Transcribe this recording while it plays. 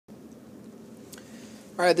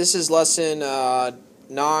Alright, this is lesson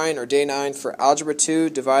 9 or day 9 for Algebra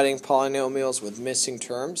 2, dividing polynomials with missing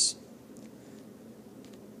terms.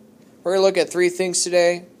 We're going to look at 3 things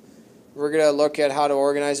today. We're going to look at how to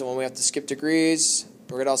organize it when we have to skip degrees.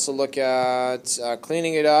 We're going to also look at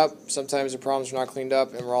cleaning it up. Sometimes the problems are not cleaned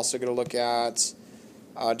up. And we're also going to look at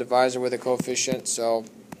divisor with a coefficient. So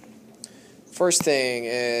first thing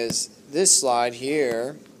is this slide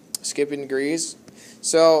here, skipping degrees.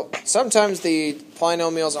 So sometimes the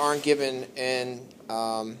polynomials aren't given in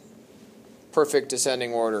perfect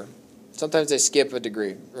descending order. Sometimes they skip a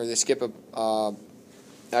degree, or they skip a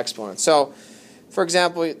exponent. So, for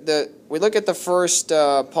example, we look at the first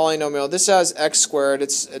polynomial. This has x squared.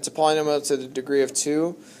 It's a polynomial to the degree of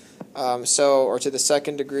 2, or to the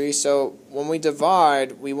second degree. So when we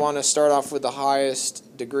divide, we want to start off with the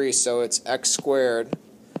highest degree. So it's x squared.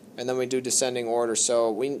 And then we do descending order.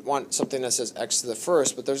 So we want something that says x to the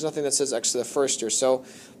first, but there's nothing that says x to the first here. So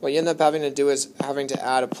what you end up having to do is having to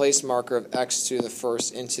add a place marker of x to the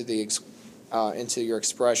first into your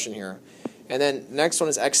expression here. And then next one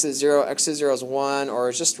is x to the 0. X to the 0 is 1, or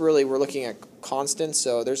it's just really we're looking at constants.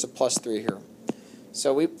 So there's a plus 3 here.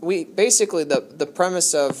 So we basically the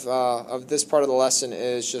premise of this part of the lesson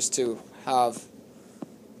is just to have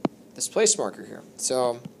this place marker here.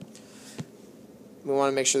 So we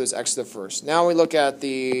want to make sure there's x to the first. Now we look at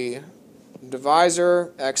the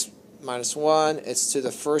divisor, x minus 1. It's to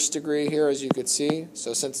the first degree here, as you could see.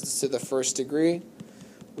 So since it's to the first degree,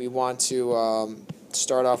 we want to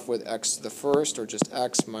start off with x to the first, or just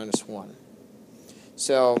x minus 1.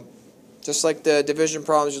 So just like the division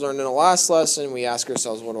problems you learned in the last lesson, we ask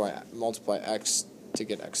ourselves, what do I multiply x to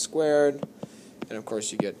get x squared? And of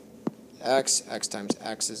course you get x. X times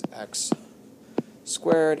x is x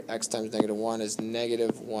squared. X times negative 1 is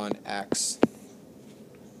negative 1x.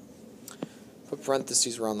 Put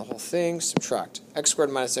parentheses around the whole thing. Subtract. X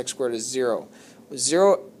squared minus x squared is 0.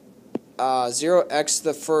 0x to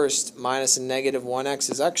the first minus a negative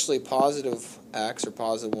 1x is actually positive x, or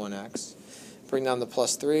positive 1x. Bring down the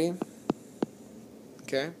plus 3.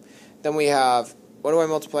 Okay. Then we have, what do I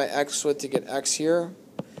multiply x with to get x here?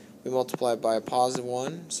 We multiply it by a positive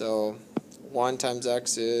 1. So 1 times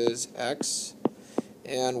x is x.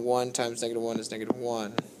 And 1 times negative 1 is negative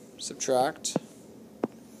 1. Subtract.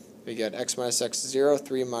 We get x minus x is 0.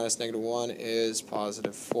 3 minus negative 1 is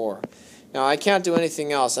positive 4. Now, I can't do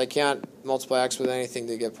anything else. I can't multiply x with anything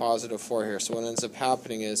to get positive 4 here. So what ends up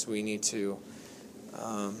happening is we need to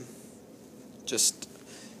just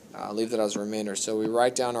leave that as a remainder. So we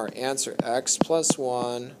write down our answer, x plus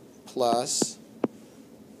 1 plus,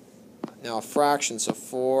 now a fraction, so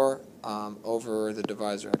 4 over the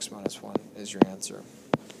divisor, x minus 1 is your answer.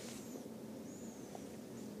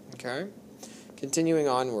 Okay, continuing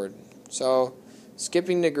onward. So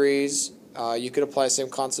skipping degrees, you could apply the same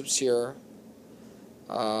concepts here.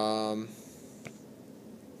 The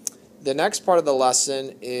next part of the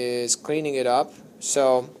lesson is cleaning it up.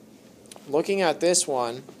 So looking at this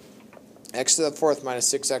one, x to the fourth minus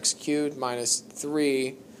 6x cubed minus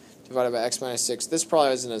 3 divided by x minus 6. This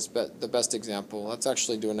probably isn't the best example. Let's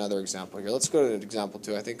actually do another example here. Let's go to example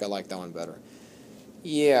 2. I think I like that one better.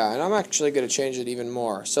 Yeah, and I'm actually going to change it even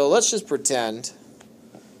more. So let's just pretend,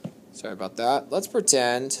 sorry about that, let's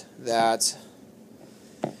pretend that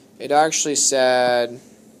it actually said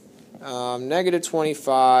negative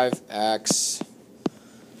 25x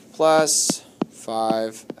plus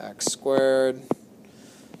 5x squared,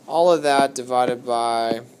 all of that divided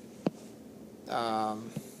by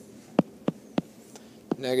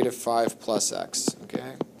negative 5 plus x.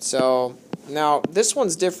 Okay, so now this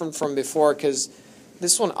one's different from before because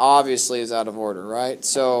this one obviously is out of order, right?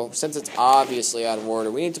 So since it's obviously out of order,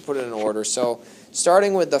 we need to put it in order. So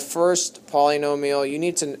starting with the first polynomial,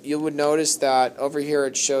 you would notice that over here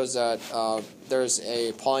it shows that there's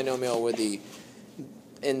a polynomial with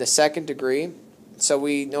in the second degree. So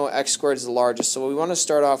we know x squared is the largest. So we want to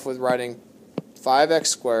start off with writing 5x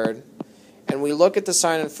squared. And we look at the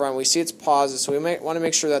sign in front, we see it's positive, so we want to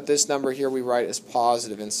make sure that this number here we write is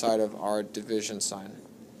positive inside of our division sign.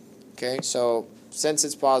 Okay, so since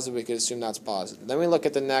it's positive, we can assume that's positive. Then we look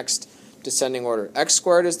at the next descending order. X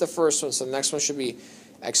squared is the first one, so the next one should be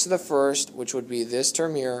x to the first, which would be this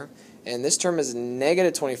term here. And this term is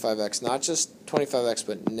negative 25x, not just 25x,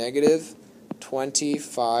 but negative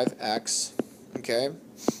 25x. Okay,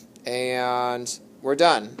 and we're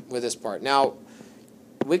done with this part. Now,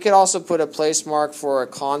 we could also put a place mark for a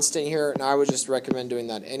constant here, and I would just recommend doing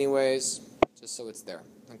that anyways, just so it's there.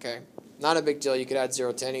 Okay, not a big deal. You could add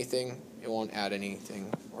 0 to anything. It won't add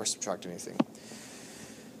anything or subtract anything.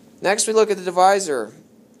 Next, we look at the divisor.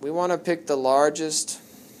 We want to pick the largest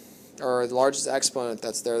or the largest exponent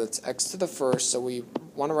that's there, that's x to the first. So we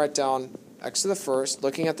want to write down x to the first.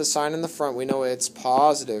 Looking at the sign in the front, we know it's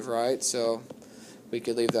positive, right? So we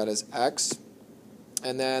could leave that as x.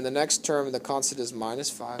 And then the next term, the constant is minus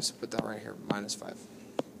 5, so put that right here, minus 5.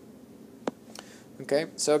 Okay,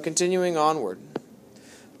 so continuing onward.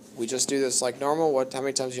 We just do this like normal. How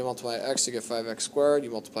many times do you multiply x to get 5x squared?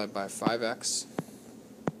 You multiply it by 5x.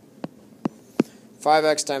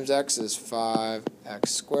 5x times x is 5x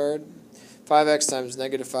squared. 5x times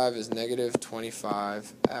negative 5 is negative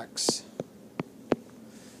 25x.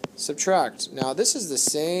 Subtract. Now this is the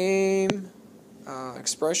same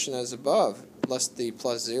expression as above, less the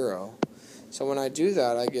plus 0. So when I do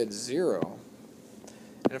that, I get 0.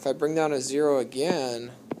 And if I bring down a 0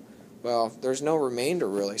 again, well, there's no remainder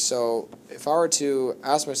really. So if I were to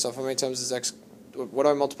ask myself how many times is x, what do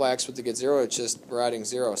I multiply x with to get 0? It's just we're adding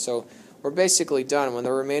 0. So we're basically done. When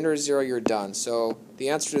the remainder is 0, you're done. So the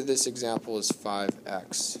answer to this example is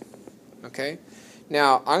 5x. Okay?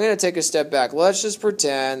 Now, I'm going to take a step back. Let's just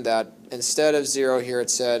pretend that instead of 0 here, it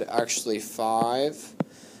said actually 5.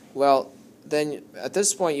 Well, then at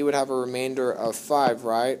this point, you would have a remainder of 5,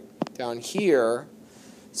 right? Down here.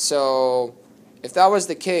 So if that was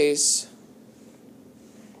the case,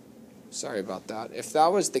 sorry about that. If that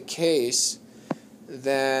was the case,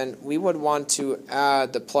 then we would want to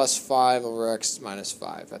add the plus 5 over x minus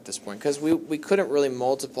 5 at this point, because we couldn't really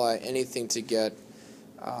multiply anything to get,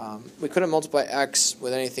 we couldn't multiply x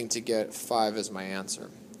with anything to get 5 as my answer.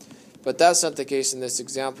 But that's not the case in this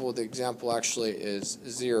example. The example actually is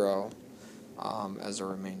 0 as a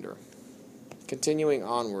remainder. Continuing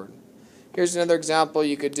onward. Here's another example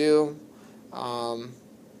you could do. That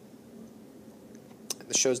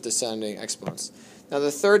shows descending exponents. Now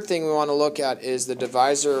the third thing we want to look at is the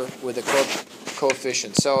divisor with a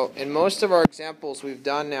coefficient. So in most of our examples we've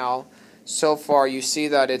done now so far, you see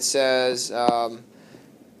that it says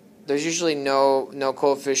there's usually no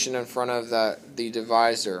coefficient in front of the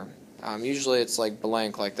divisor. Usually it's like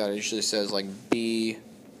blank like that. It usually says like b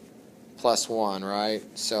plus 1, right?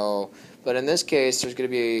 So, but in this case, there's going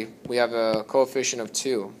to be, we have a coefficient of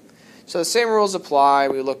 2. So the same rules apply.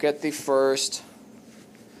 We look at the first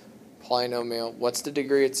polynomial. What's the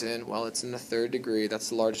degree it's in? Well, it's in the third degree. That's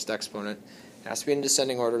the largest exponent. It has to be in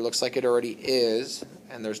descending order. Looks like it already is,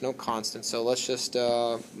 and there's no constant. So let's just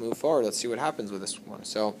move forward. Let's see what happens with this one.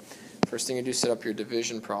 So first thing you do, set up your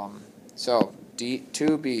division problem. So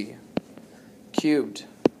 2b cubed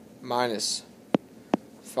minus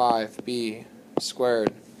 5b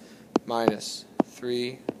squared minus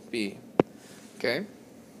 3b. Okay?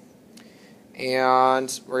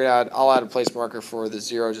 And we're gonna I'll add a place marker for the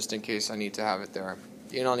 0 just in case I need to have it there.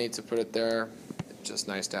 You don't need to put it there. It's just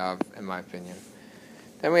nice to have, in my opinion.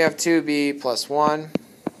 Then we have 2b plus 1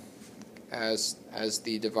 as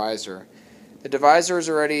the divisor. The divisor is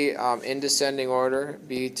already in descending order.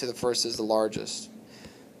 B to the first is the largest.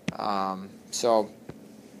 So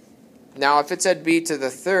now if it said b to the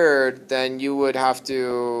third, then you would have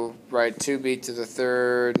to write 2b to the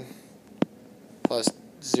third plus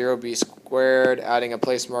 0b squared, adding a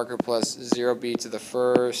place marker plus 0b to the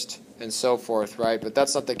first, and so forth, right? But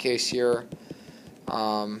that's not the case here.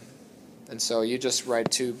 And so you just write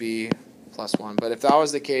 2b plus 1. But if that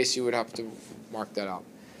was the case, you would have to mark that out.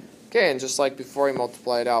 Okay, and just like before, you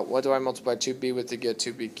multiply it out. What do I multiply 2b with to get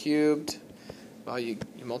 2b cubed? Well, you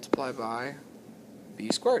multiply by b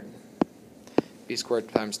squared. B squared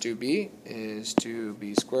times 2b is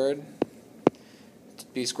 2b squared.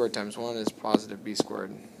 B squared times 1 is positive b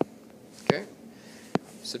squared. Okay?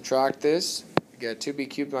 Subtract this. You get 2b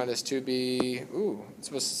cubed minus 2b. Ooh, it's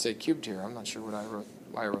supposed to say cubed here. I'm not sure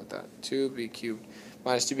why I wrote that. 2b cubed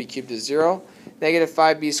minus 2b cubed is 0. Negative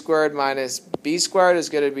 5b squared minus b squared is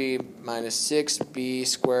going to be minus 6b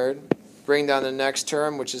squared. Bring down the next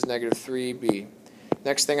term, which is negative 3b.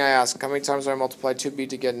 Next thing I ask, how many times do I multiply 2b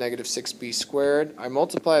to get negative 6b squared? I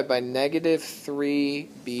multiply it by negative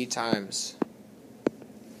 3b times.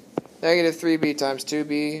 Negative 3b times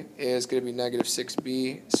 2b is going to be negative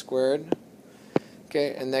 6b squared.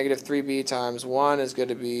 Okay, and negative 3b times 1 is going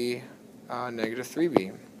to be negative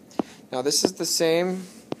 3b. Now this is the same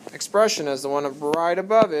expression as the one right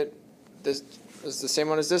above it. This is the same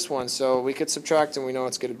one as this one, so we could subtract and we know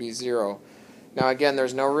it's going to be 0. Now again,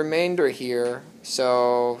 there's no remainder here,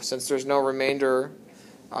 so since there's no remainder,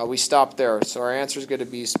 we stop there. So our answer is going to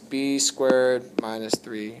be b squared minus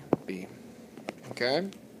 3b. Okay?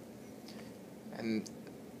 And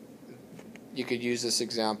you could use this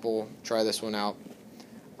example, try this one out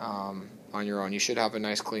on your own. You should have a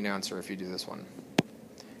nice clean answer if you do this one.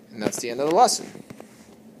 And that's the end of the lesson.